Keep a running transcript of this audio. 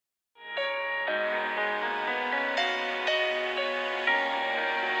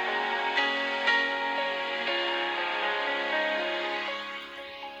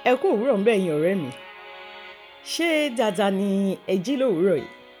Ẹ kú òwúrọ̀ ńbẹ̀ yín ọ̀rẹ́ mi. Ṣé dáadáa ni ẹ jí lówùúrọ̀ yìí?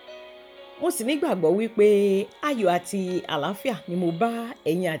 Mo sì nígbàgbọ́ wípé ayọ̀ àti àlàáfíà ni mo bá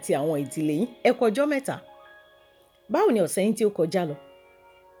ẹ̀yin àti àwọn ìdílé yín. Ẹ kú ọjọ́ mẹ́ta. Báwo ni ọ̀sẹ̀ yín tí ó kọjá lọ?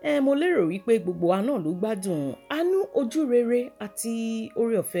 Mo lérò wípé gbogbo wa náà ló gbádùn àánú ojú rere àti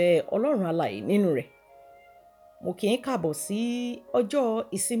oore ọ̀fẹ́ Ọlọ́run alààyè nínú rẹ̀. Mo kì í káàbọ̀ sí ọjọ́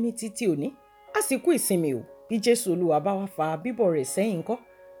ìsinmi títí òní. Àsìkò ìsinmi o, bí Jésù Olúwa bá wá fa bíbọ̀ rẹ̀ sẹ́yìn ńkọ́.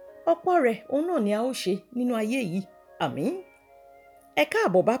 Ọ̀pọ̀ rẹ̀ òun náà ni a ó ṣe nínú ayé yìí. Àmín. Ẹ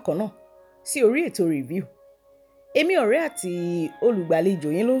káàbọ̀ bákan náà sí orí ètò review. Èmi ọ̀rẹ́ àti olùgbàlejò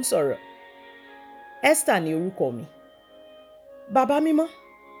yín ló ń sọ̀rọ̀. Esther ni orúkọ mi. Bàbá mímọ́,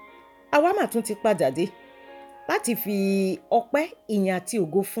 àwa mà tún ti padà dé láti fi ọpẹ́, ìyìn àti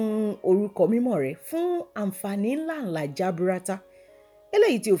ògo fún orúkọ mímọ́ rẹ fún àǹfààní ńláǹlà jaburata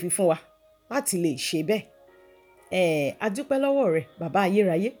eléyìí tí o fi fún wa láti lè ṣe bẹ́ẹ̀. A dúpẹ́ lọ́wọ́ rẹ bàbá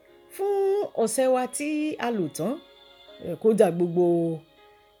ayérayé fún ọ̀sẹ̀ wa tí a lò tán. Kódà gbogbo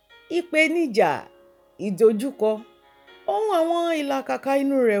ìpèníjà, ìdojúkọ, ohun àwọn ìlàkàkà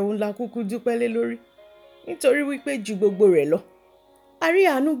inú rẹ̀ òun la kúkú dúpẹ́ lé lórí. Nítorí wípé ju gbogbo rẹ̀ lọ, a rí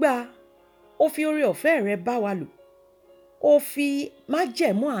àánú gbà. Ó fi oore ọ̀fẹ́ rẹ̀ bá wa lò. Ó fi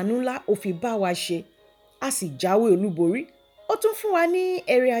májẹ̀mú àánú ńlá ó fi bá wa ṣe. A sì jáwé olúborí. Ó tún fún wa ní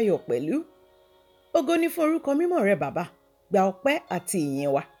èrè ayọ̀ pẹ̀lú. Ògo ni fún orúkọ mímọ́ rẹ bàbá. Gba ọpẹ́ àti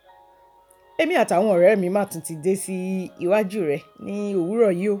ìyìn wa. Èmi àtàwọn ọ̀rẹ́ mi máa tún ti dé sí iwájú rẹ ní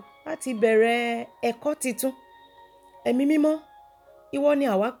òwúrọ̀ yìí o láti bẹ̀rẹ̀ ẹ̀kọ́ titun. Ẹ̀mí mímọ́, ìwọ ni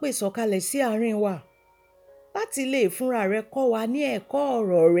àwa pè sọ̀kalẹ̀ sí àárín wa láti lè fúnra rẹ kọ́ wa ní ẹ̀kọ́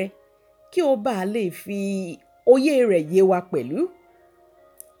ọ̀rọ̀ rẹ kí o bá lè fi òye rẹ̀ yé wa pẹ̀lú.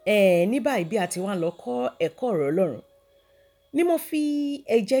 Ní báyìí bí a ti wá lọ kọ́ ẹ̀kọ́ ọ̀rọ̀ Ọlọ́run, ni mo fi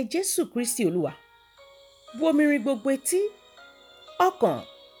ẹ̀jẹ̀ Jésù Kristi Olúwa bu omi rin gbogbo etí, ọkàn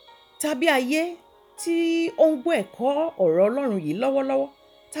tàbí ayé tí ó ń gbọ́ ẹ̀kọ́ ọ̀rọ̀ Ọlọ́run yìí lọ́wọ́lọ́wọ́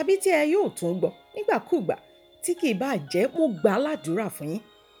tàbí tí ẹ yóò tún gbọ́ nígbàkúùgbà tí kì í bá jẹ́ mo gbà ládùúrà fún yín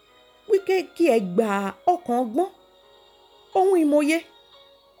wípé kí ẹ gba ọkàn ọgbọ́n, ohun ìmọ̀ye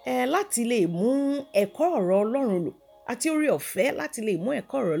láti lè mú ẹ̀kọ́ ọ̀rọ̀ Ọlọ́run lò àti oore ọ̀fẹ́ láti lè mú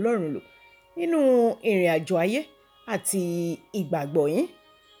ẹ̀kọ́ ọ̀rọ̀ Ọlọ́run lò nínú ìrìn àjò ayé àti ìgbàgbọ́ yín.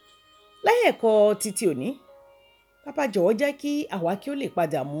 Lẹ́yìn ẹ̀kọ́ títí òní, Bàbá jọ̀wọ́ jẹ́ kí àwa kí ó lè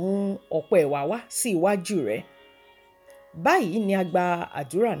padà mú ọpẹ́ wa wá sí iwájú rẹ. Báyìí ni a gba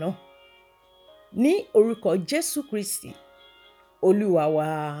àdúrà náà. Ní orúkọ Jésù Kristi, Olúwa wa.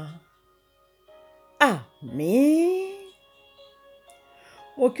 Àmín.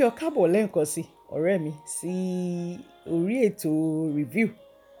 Mo kí ọ káàbọ̀ lẹ́ẹ̀kan sí ọ̀rẹ́ mi sí orí ètò review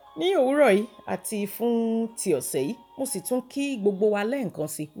ní òwúrọ̀ yìí àti fún ti ọ̀sẹ̀ yìí. Mo sì tún kí gbogbo wa lẹ́ẹ̀kan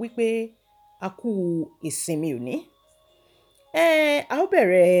sí wípé a kú ìsinmi òní. A ó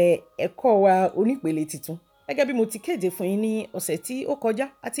bẹ̀rẹ̀ ẹ̀kọ́ wa onípele titun gẹ́gẹ́ bí mo ti kéde fún yín ní ọ̀sẹ̀ tí ó kọjá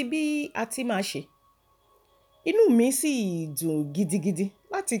àti bí a ti máa ṣe. Inú mi sì dùn gidigidi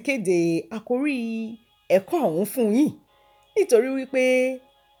láti kéde àkórí ẹ̀kọ́ ọ̀hún fún yín nítorí wípé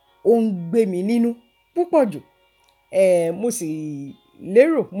ó ń gbé mi nínú púpọ̀ jù. Mo sì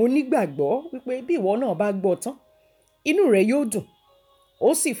lérò, mo nígbàgbọ́ wípé bí ìwọ náà bá gbọ́ tán, inú rẹ yóò dùn, ó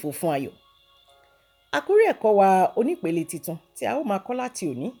sì fò fún ayọ̀. Àkórí ẹ̀kọ́ wa onípele titun tí a ó máa kọ́ láti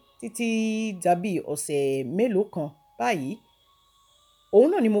òní títí dàbí ọ̀sẹ̀ mélòó kan báyìí. Òun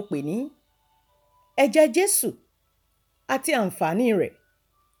náà ni mo pè ní ẹ̀jẹ̀ Jésù àti àǹfààní rẹ̀,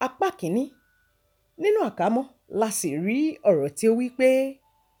 apá kìíní. Nínú àkámọ́ la sì rí ọ̀rọ̀ tí ó wí pé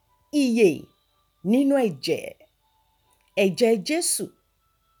ìyè nínú ẹ̀jẹ̀. Ẹ̀jẹ̀ Jésù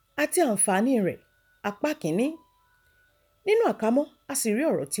àti àǹfààní rẹ̀, apá kìíní. Nínú àkámọ́ a sì rí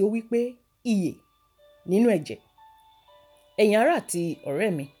ọ̀rọ̀ tí ó wí pé ìyè nínú ẹ̀jẹ̀. Ẹ̀yin ará àti ọ̀rẹ́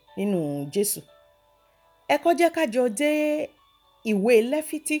mi nínú Jésù, ẹ kọ́ jẹ́ ká jọ dé ìwé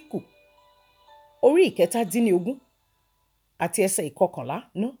Lẹ́fítíkù orí 17 àti ẹsẹ̀ 11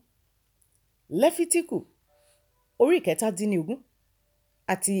 náà. Lẹ́fítíkù orí 17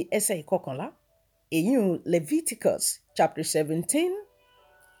 àti ẹsẹ̀ 11. Èyí ń Leviticus chapter 17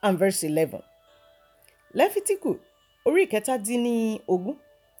 and verse 11. Lẹ́fítíkù orí 17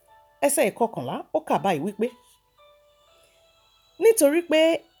 ẹsẹ̀ 11 ó kà báyìí wípé nítorí pé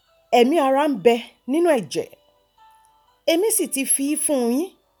ẹ̀mí ara ń bẹ nínú ẹ̀jẹ̀, èmi sì ti fi fún yín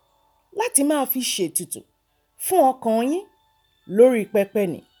láti máa fi ṣètùtù fún ọkàn yín lórí pẹpẹ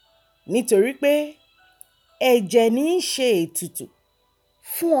nì. Nítorí pé ẹ̀jẹ̀ ní í ṣe ètùtù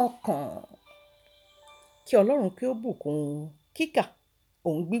fún ọkàn. Kí Ọlọ́run kí ó bùkún kíkà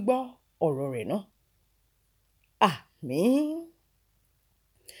òun gbígbọ́ ọ̀rọ̀ rẹ̀ náà. Àmín.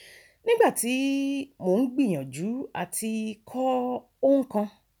 Nígbà tí mò ń gbìyànjú àti kọ́ ohun kan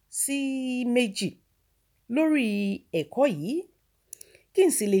sí méjì lórí ẹ̀kọ́ yìí kí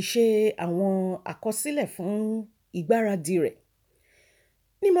n sì lè ṣe àwọn àkọsílẹ̀ fún ìgbáradì rẹ̀.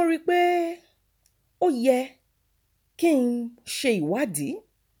 Ni mo rí pé ó yẹ kí n ṣe ìwádìí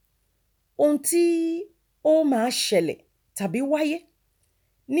ohun tí ó máa ṣẹlẹ̀ tàbí wáyé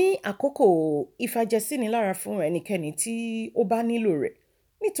ní àkókò ìfàjẹsínilára fún ẹnikẹ́ni tí ó bá nílò rẹ̀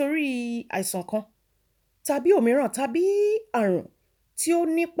nítorí àìsàn kan tàbí òmíràn tàbí àrùn tí ó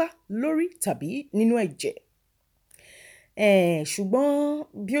nípa lórí tàbí nínú ẹ̀jẹ̀. Ṣùgbọ́n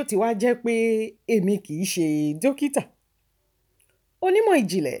bí ó ti wá jẹ́ pé èmi kì í ṣe dókítà, onímọ̀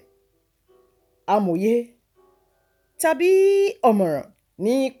ìjìnlẹ̀, amòye tàbí ọ̀mọ̀ràn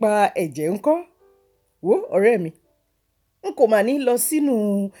nípa ẹ̀jẹ̀ ńkọ́? Wò ọ̀rẹ́ mi, n kò mà ní lọ sínú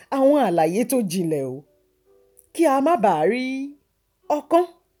àwọn àlàyé tó jinlẹ̀ o, kí a má bàa rí ọ̀kan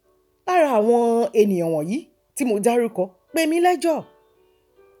lára àwọn ènìyàn wọ̀nyí tí mo dárúkọ pè mí lẹ́jọ́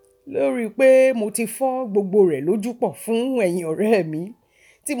lórí pé mo ti fọ́ gbogbo rẹ̀ lójú pọ̀ fún ẹ̀yin ọ̀rẹ́ mi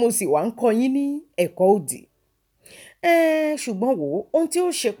tí mo sì wá ń kọ́ yín ní ẹ̀kọ́ òdì. Ṣùgbọ́n wò ó, ohun tí ó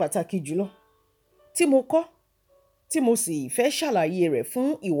ṣe pàtàkì jùlọ tí mo kọ́ tí mo sì fẹ́ ṣàlàyé rẹ̀ fún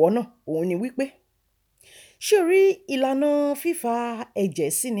ìwọ náà, òun ni wípé ṣé o rí ìlànà fífa ẹ̀jẹ̀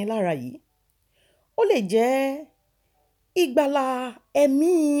síni lára yìí, ó lè jẹ́ ìgbàlà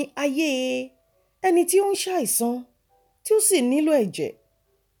ẹ̀mí ayé ẹni tí ó ń ṣàìsàn tí ó sì nílò ẹ̀jẹ̀,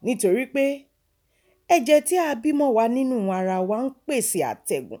 nítorí pé ẹ̀jẹ̀ tí a bí mọ́ wa nínú ara wa ń pèsè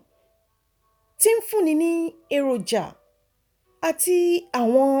àtẹ̀gùn tí ń fúnni ní èròjà àti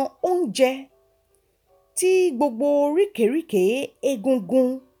àwọn oúnjẹ tí gbogbo oríkèéríkèé egungun,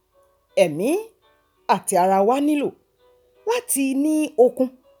 ẹ̀mí àti ara wa nílò láti ní okun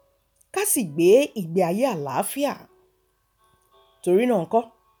ká sì gbé ìgbé ayé àlàáfíà. Torí náà ńkọ́,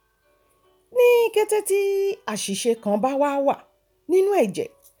 ní kété tí àṣìṣe kan bá wà nínú ẹ̀jẹ̀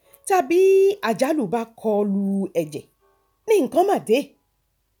tàbí àjálù bá kọlu ẹ̀jẹ̀, ní nǹkan mà dé.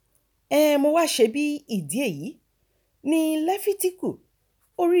 Mo wá ṣe bí ìdí èyí ní Lẹ́fítíkù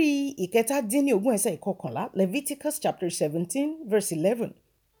orí ìkẹtàdínlógún ẹsẹ̀ ìkọkànlá, Leviticus chapter 17 verse 11,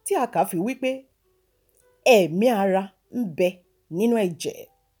 tí a kà fi wípé ẹ̀mí ara ń bẹ nínú ẹ̀jẹ̀.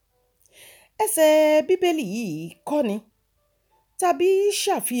 Ẹsẹ̀ Bíbélì yìí kọ́ni tàbí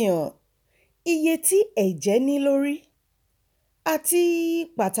ṣàfihàn iye tí ẹ̀jẹ̀ ní lórí àti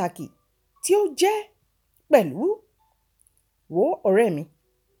pàtàkì tí ó jẹ́ pẹ̀lú. Wò ọ̀rẹ́ mi,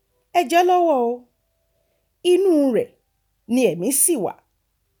 ẹ̀jẹ̀ lọ́wọ́ o, inú rẹ̀ ni ẹ̀mí sì wà.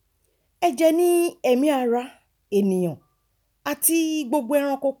 Ẹ̀jẹ̀ ní ẹ̀mí ara ènìyàn àti gbogbo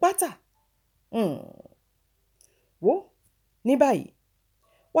ẹranko pátá. Wò ní báyìí,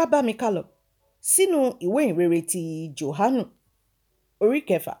 wá bá mi kálọ sínú ìwé ìrere ti Jòhánù orí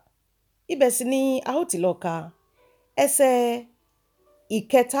kẹfà. Ibẹ̀ sì ni a ó ti lọ ka ẹsẹ̀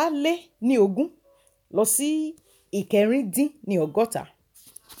ìkẹtàléníogún lọ sí ìkẹrìndínlọ́gọ́ta.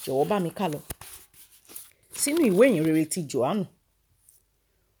 Jọ̀wọ́ bá mi kálọ sínú ìwé ìrere ti Jòhánù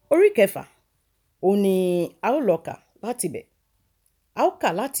orí kẹfà. Òun ni a ó lọ kà láti bẹ̀. A ó kà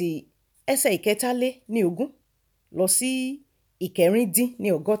láti ẹsẹ̀ ìkẹtàléníogún lọ sí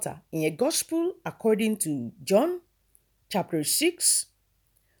ìkẹrìndínlọ́gọ́ta. Ìyẹn Gospel according to John chapter 6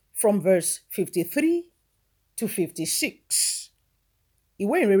 from verse 53 to 56.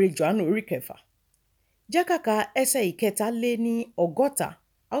 Ìwé ìrere Jòhánù orí kẹfà. Jẹ́ ká ka ẹsẹ̀ ìkẹtàléníọgọ́ta,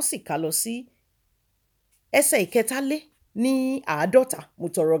 a ó sì kà lọ sí ẹsẹ̀ ìkẹtàléníàádọ́ta. Mo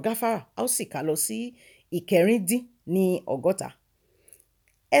tọrọ gáfárà, a ó sì kà lọ sí ìkẹrìndínlọ́gọ́ta.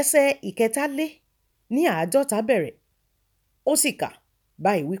 Ẹsẹ̀ ìkẹtàléníàádọ́ta bẹ̀rẹ̀, ó sì kà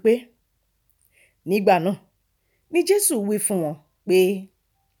báyìí wípé nígbà náà ni Jésù wí fún wọn pé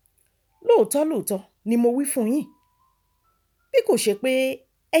lóòótọ́ lóòótọ́ ni mo wí fún yín, bí kò ṣe pé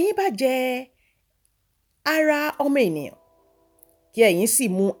ẹ̀yin bá jẹ ara ọmọ ènìyàn kí ẹ̀yin sì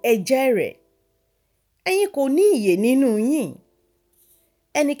mu ẹ̀jẹ̀ rẹ̀, ẹ̀yin kò ní ìyè nínú yín.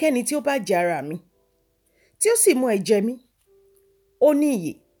 Ẹnikẹ́ni tí ó bá jẹ ara mi tí ó sì mu ẹ̀jẹ̀ mi, ó ní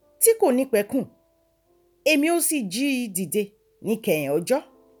ìyè tí kò ní pẹ̀kun. Èmi ó sì jí i dìde níkẹyìn ọjọ́.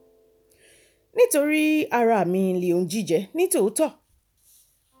 Nítorí ara mi lè ohun jíjẹ ní tòótọ́,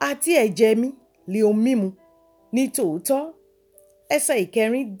 àti ẹ̀jẹ̀ mi lè ohun mímu ní tòótọ́. Ẹsẹ̀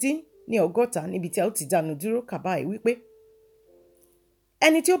ìkẹrìndínlọ́gọ́ta níbi tí a ó ti dánu dúró kà báyìí wípé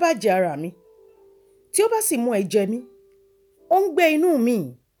ẹni tí ó bá jẹ ara mi tí ó bá sì mu ẹ̀jẹ̀ mi, ó ń gbé inú mi,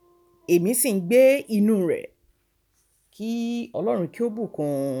 èmi sì ń gbé inú rẹ̀. Kí Ọlọ́run kí ó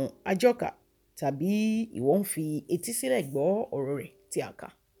bùkún àjọkà tàbí ìwọ ń fi etí sílẹ̀ gbọ́ ọ̀rọ̀ rẹ̀ tí a kà.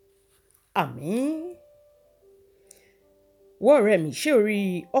 Àmín. Wò ọ̀rẹ́ mi, ṣé o rí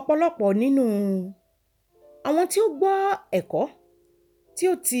ọ̀pọ̀lọpọ̀ nínú àwọn tí ó gbọ́ ẹ̀kọ́ tí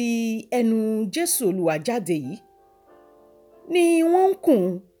ó ti ẹnu Jésù Olúwa jáde yìí ni wọ́n ń kùn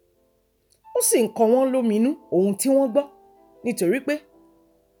ún. Ó sì ń kọ wọ́n lóminú ohun tí wọ́n gbọ́, nítorí pé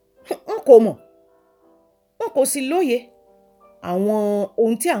wọn kò mọ̀, wọn kò sì lóye àwọn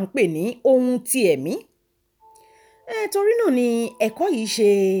ohun tí à ń pè ní ohun ti ẹ̀mí. Torí náà ni ẹ̀kọ́ yìí ṣe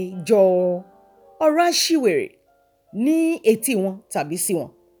jọ ọ̀rọ̀ aṣiwèrè ní etí wọn tàbí sí wọn.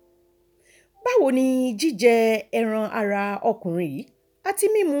 Báwo ni jíjẹ ẹran ara ọkùnrin yìí àti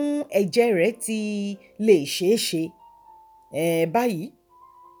mímu ẹ̀jẹ̀ rẹ̀ ti lè ṣeé ṣe? Báyìí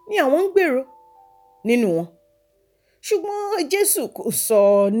ni àwọn ń gbèrò nínú wọn. Ṣùgbọ́n Jésù kò sọ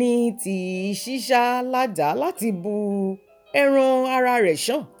ní ti ṣíṣá ládàá láti bu ẹran ara rẹ̀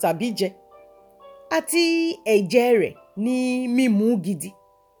sàn tàbí jẹ, àti ẹ̀jẹ̀ rẹ̀ ní mímu gidi,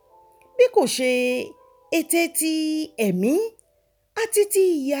 bí kò ṣe ète ti ẹ̀mí àti ti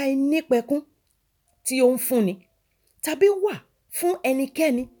ìyè àìnípẹ̀kun tí ó ń fúnni tàbí wà fún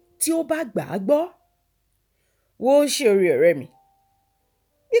ẹnikẹ́ni tí ó bá gbà á gbọ́. Wo ṣe orí ọ̀rẹ́ mi,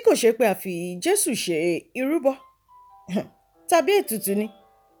 bí kò ṣe pé a fi Jésù ṣe ìrúbọ tàbí ètùtù ni,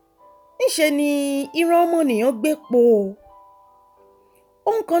 níṣe ni ìran ọmọnìyàn gbé po.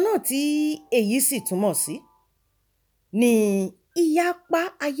 Ohun kan náà tí èyí sì túmọ̀ sí ni ìyapa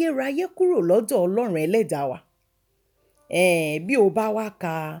ayérayé kúrò lọ́dọ̀ Ọlọ́run ẹlẹ́dàá wa. Bí o bá wá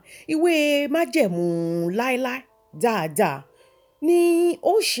ka ìwé májẹ̀mú láéláé dáadáa, ni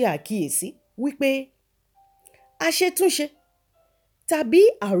ó ṣe àkíyèsí wípé àṣetúnṣe tàbí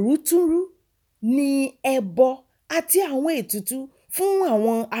àrútúnrú ni ẹbọ àti àwọn ètùtù fún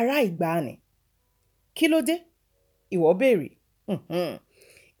àwọn ará ìgbàanì. Kí ló dé? Ìwọ béèrè.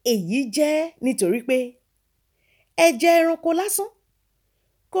 Èyí jẹ́ nítorí pé ẹ̀jẹ̀ ẹranko lásán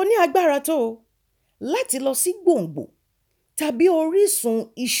kò ní agbára tó o láti lọ sí gbòǹgbò tàbí orísun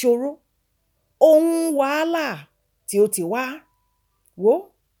ìṣòro ohun wàhálà tí ó ti wá. Wò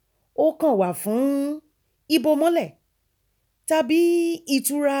ó kàn wà fún ìbòmọ́lẹ̀ tàbí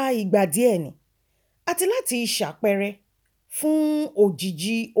ìtura ìgbà díẹ̀ ni, àti láti ṣàpẹẹrẹ fún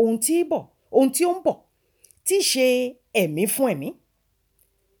òjìji ohun tí ó ń bọ̀, tí í ṣe ẹ̀mí fún ẹ̀mí.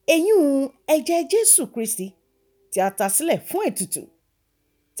 Èyún ẹ̀jẹ̀ Jésù Kristi tí a ta sílẹ̀ fún ètùtù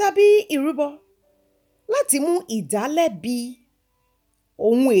tàbí ìrúbọ láti mú ìdálẹ́bi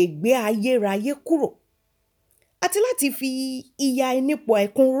ohun ègbé ayérayé kúrò, àti láti fi ìyà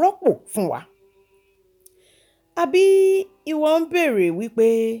àìnípẹ̀kun rọ́pò fún wa. Àbí ìwọ ń béèrè wípé,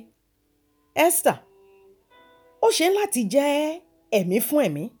 Esther, ó ṣe láti jẹ́ ẹ̀mí fún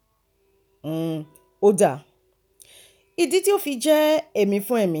ẹ̀mí? Ó dáa. Ìdí tí ó fi jẹ́ ẹ̀mí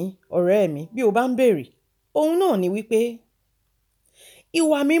fún ẹ̀mí, ọ̀rẹ́ mi, bí o bá ń béèrè, ohun náà ni wípé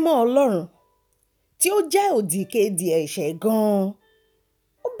ìwà mímọ́ Ọlọ́run tí ó jẹ́ òdìkejì ẹ̀ṣẹ̀ gan-an,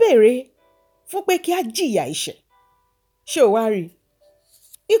 ó béèrè fún pé kí a jìyà ẹ̀ṣẹ̀. Ṣé o wá rí?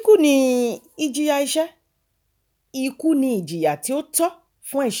 Ikú ni ìjìyà ẹ̀ṣẹ̀. Ikú ni ìjìyà tí ó tọ́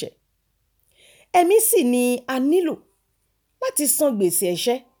fún ẹ̀ṣẹ̀. Ẹ̀mí sì ni a nílò láti san gbèsè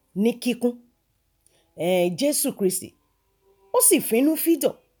ẹ̀ṣẹ̀ ní kíkún. Jésù Kristi, ó sì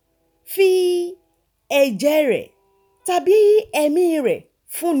fínúfíndọ̀ fi ẹ̀jẹ̀ rẹ̀ tàbí ẹ̀mí rẹ̀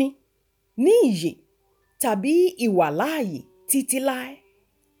fúnni ní ìyè tàbí ìwàláàyè títí láé.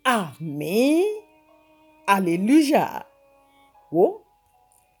 Àmín. Hallelujah. Wò ó,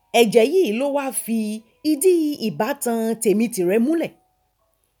 ẹ̀jẹ̀ yìí ló wá fi ìdí ìbátan tèmi tìrẹ múlẹ̀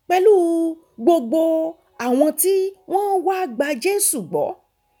pẹ̀lú gbogbo àwọn tí wọ́n wá gba Jésù gbọ́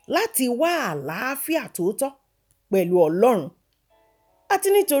láti wá àlàáfíà tòótọ́ pẹ̀lú Ọlọ́run. Àti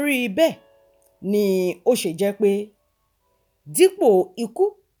nítorí bẹ́ẹ̀ ni ó ṣe jẹ́ pé dípò ikú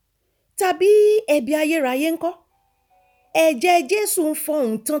tàbí ẹ̀bi ayérayé ńkọ́, ẹ̀jẹ̀ Jésù ń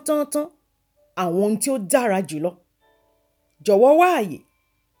fọhùn tántánntán àwọn ohun tí ó dára jùlọ. Jọ̀wọ́ wá àyè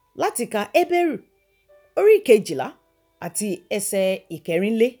láti ka Hébérù orí 12 àti ẹsẹ̀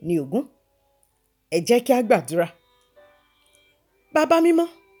 24. Ẹ jẹ́ kí a gbàdúrà. Baba mímọ́,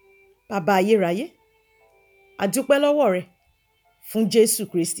 baba ayérayé, a dúpẹ́ lọ́wọ́ rẹ fún Jésù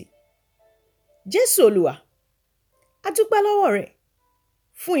Kristi. Jésù Olúwa, a dúpẹ́ lọ́wọ́ rẹ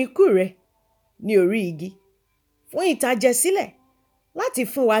fún ikú rẹ ní orí igi, fún ìtàjẹ̀sílẹ̀ láti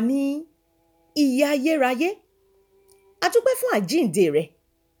fún wa ní ìyè ayérayé. A dúpẹ́ fún àjíǹde rẹ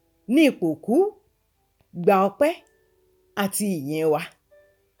ní ipò òkú. Gba ọpẹ́ àti ìyìn wa.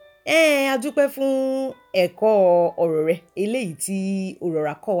 A dúpẹ́ fún ẹ̀kọ́ ọ̀rọ̀ rẹ eléyìí tí ó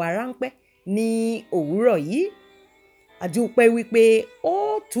rọra kọ́ wa ráńpẹ́ ní òwúrọ̀ yìí. A dúpẹ́ wípé ó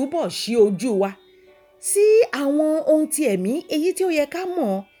túbọ̀ ṣí ojú wa sí àwọn ohun ti ẹ̀mí èyí tí ó yẹ ká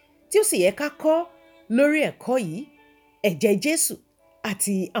mọ̀, tí ó sì yẹ ká kọ́ lórí ẹ̀kọ́ yìí, ẹ̀jẹ̀ Jésù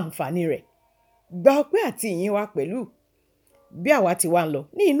àti àǹfààní rẹ̀. Gba ọpẹ́ àti ìyìn wa pẹ̀lú bí àwa ti wá ń lọ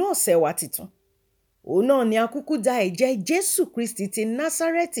ní inú ọ̀sẹ̀ wa titun. Òun náà ni a kúkú da ẹ̀jẹ̀ Jésù Kristi ti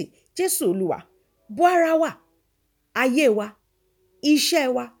Násárẹ́tì, Jésù Olúwa, bọ́ ara wa, ayé wa, iṣẹ́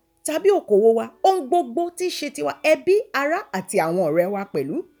wa tàbí okòwò wa, ohun gbogbo tí í ṣe tiwa, ẹbí, ará àti àwọn ọ̀rẹ́ wa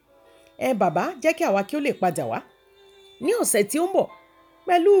pẹ̀lú. Bàbá jẹ́ kí àwa kí ó lè padà wá ní ọ̀sẹ̀ tí ó ń bọ̀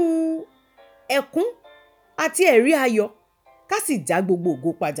pẹ̀lú ẹkún àti ẹ̀rí ayọ̀, ká sì dá gbogbo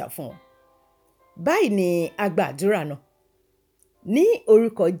ògo padà fún ọ. Báyìí ni a gba àdúrà náà ní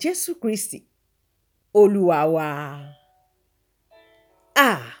orúkọ Jésù Kristi, Olúwa wa.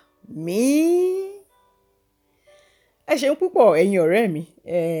 Àmín. Ẹ ṣeun púpọ̀ ẹ̀yin ọ̀rẹ́ mi,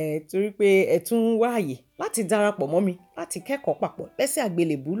 torí pé ẹ tún wá àyè láti darapọ̀ mọ́ mi láti kẹ́kọ̀ọ́ papọ̀ lẹ́sẹ̀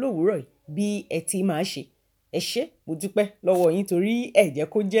àgbélébùú lówùúrọ̀ yìí bí ẹ ti máa ṣe. Ẹ ṣé, mo dúpẹ́ lọ́wọ́ yín torí ẹ jẹ́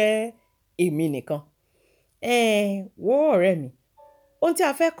kó jẹ́ èmi nìkan. Wò ọ̀rẹ́ mi, ohun tí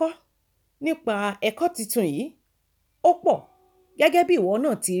a fẹ́ kọ́ nípa ẹ̀kọ́ tuntun yìí ó pọ̀, gẹ́gẹ́ bí ìwọ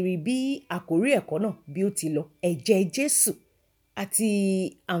náà ti rí bí àkórí ẹ̀kọ́ náà bí ó ti lọ, ẹ̀jẹ̀ Jésù àti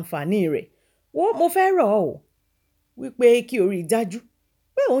àǹfààní rẹ̀. Wò, mo fẹ́ rọ̀ ọ́ o wípé kí o rí i dájú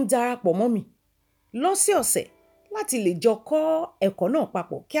pé ò ń darapọ̀ mọ́ mi lọ́sẹ̀ọ̀sẹ̀ láti lè jọ kọ́ ẹ̀kọ́ náà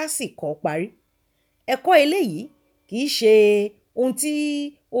papọ̀ kí a sì kọ́ parí. Ẹ̀kọ́ eléyìí kì í ṣe ohun tí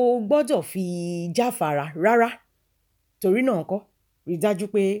o gbọ́dọ̀ fi jáfara rárá. Torí náà ńkọ́, rí i dájú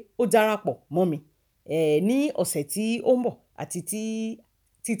pé ó darapọ̀ mọ́ mi ní ọ̀sẹ̀ tí ó ń bọ̀ àti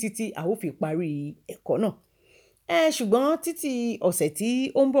títí tí a ó fi parí ẹ̀kọ́ náà. Ṣùgbọ́n títí ọ̀sẹ̀ tí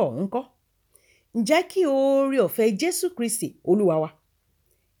ó ń bọ̀ ńkọ́, ǹjẹ́ kí oore ọ̀fẹ́ Jésù Kristi Olúwa wa,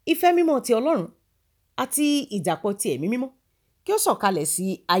 ìfẹ́ mímọ́ ti Ọlọ́run àti ìdàpọ̀ ti ẹ̀mí mímọ́ kí ó sọ̀kalẹ̀ sí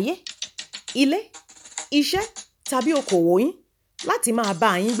ayé, ilé, iṣẹ́ tàbí okòwò yín láti máa bá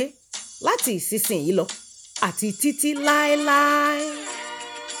yín gbé láti ìsinsìnyí lọ àti títí láéláé.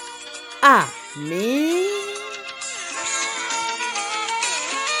 Àmín.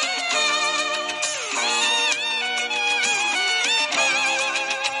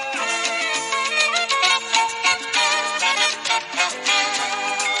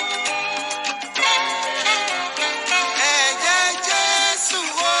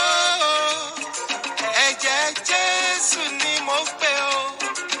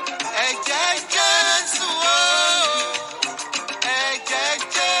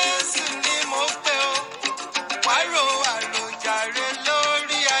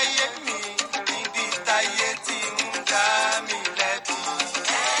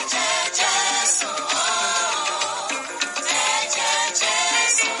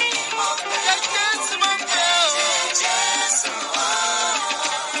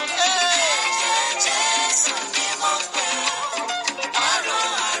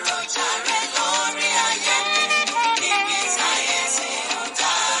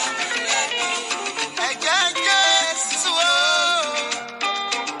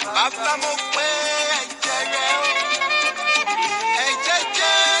 Bàbá mo pé ẹ̀jẹ̀ rẹ o, ẹ̀jẹ̀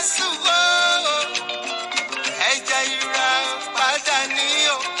Jésù o, ẹ̀jẹ̀ ìràpadà ni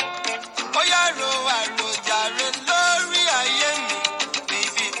o, ó yá ro àròjàre lórí ayé mi,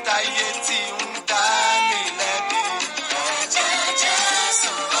 níbi táyé tí ń dá mi lẹ́bi. Ẹ̀jẹ̀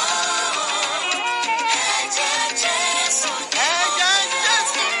Jésù o, ẹ̀jẹ̀ Jésù, ẹ̀jẹ̀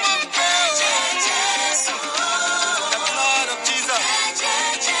Jésù mo pé o, ẹ̀jẹ̀ Jésù o, the blood of Jesus.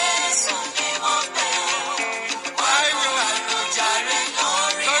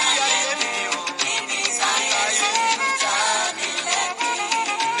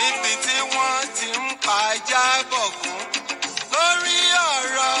 Lórí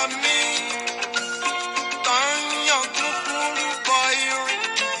ọ̀rọ̀ mi, tán yàn kúkúrú bọ irin,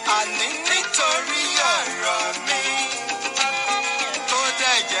 àní nítorí ọ̀rọ̀ mi, tó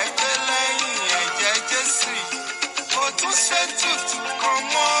dẹ̀ jẹ́ pé lẹ́yìn ẹ̀jẹ̀ Jésù kò tún ṣètùtù kan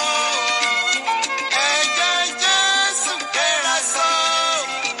mọ́. Ẹ̀jẹ̀ Jésù gbéra sọ,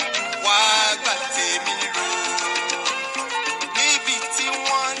 wá gbà tèmi rò, níbi tí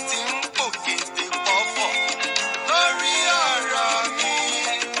wọ́n ti ń pòkèdè pọ̀fọ̀. Lórí ọ̀rọ̀ mi,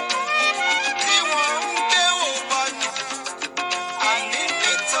 tí wọ́n ń gbé wò bọ́nu, àní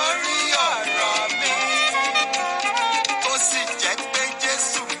nítorí ọ̀rọ̀ mi, tó sì jẹ́ pé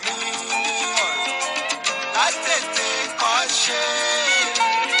Jésù mi ní ọ̀rọ̀ látètè kọ́ ṣe.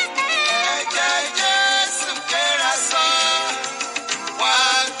 Ẹ̀jẹ̀ Jésù gbéra sọ, wá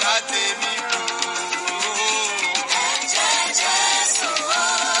gbà tèmi rò. Ẹ̀jẹ̀ Jésù o,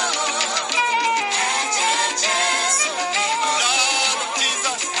 ẹ̀jẹ̀ Jésù mímọ́. Lord of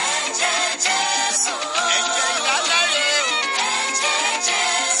Jesus. Ẹ̀jẹ̀ Jésù o, ẹ̀jẹ̀ ìdáláre o, ẹ̀jẹ̀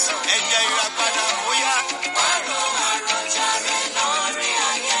Jésù, ẹ̀jẹ̀ ìràpadà ó yá. Wá ro àròjàre lórí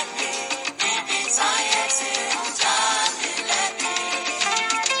ayé mi, níbi táyé tí ń dá mi lẹ́bi.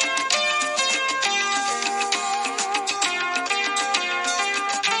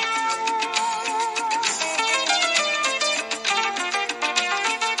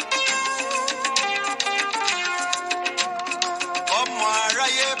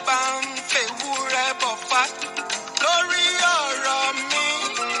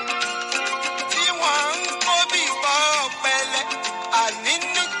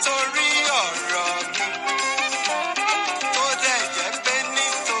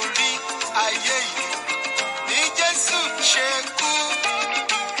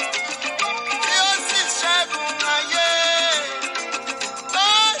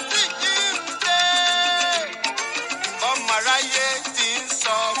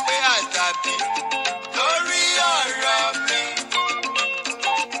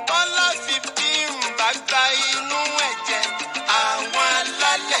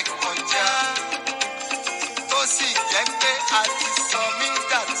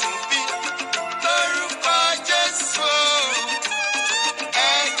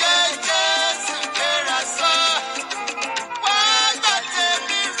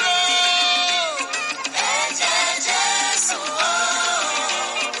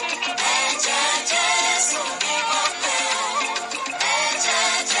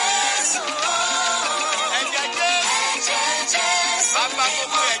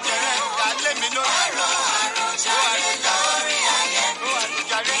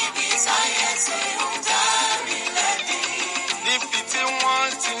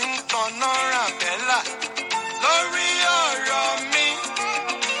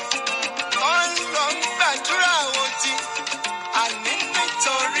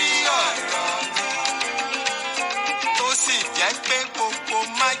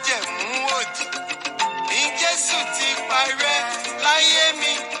 májẹ̀mú òdì ní Jésù ti parẹ́ láyé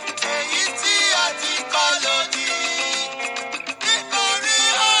mi, èyí tí a ti kọ́ lòdì nítorí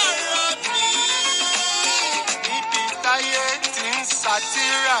ọ̀rọ̀ mi. Níbi táyé ti ń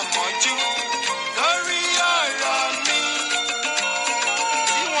sátírà mọ́jú lórí ọ̀rọ̀ mi,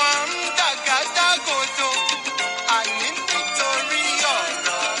 tí wọ́n ń dàgádágodo àní nítorí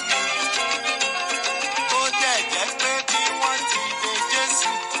ọ̀rọ̀ mi. Ó dẹ̀ jẹ́ pé bí wọ́n ti dé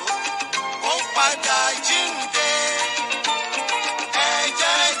Jésù tó, ó padà jíǹde.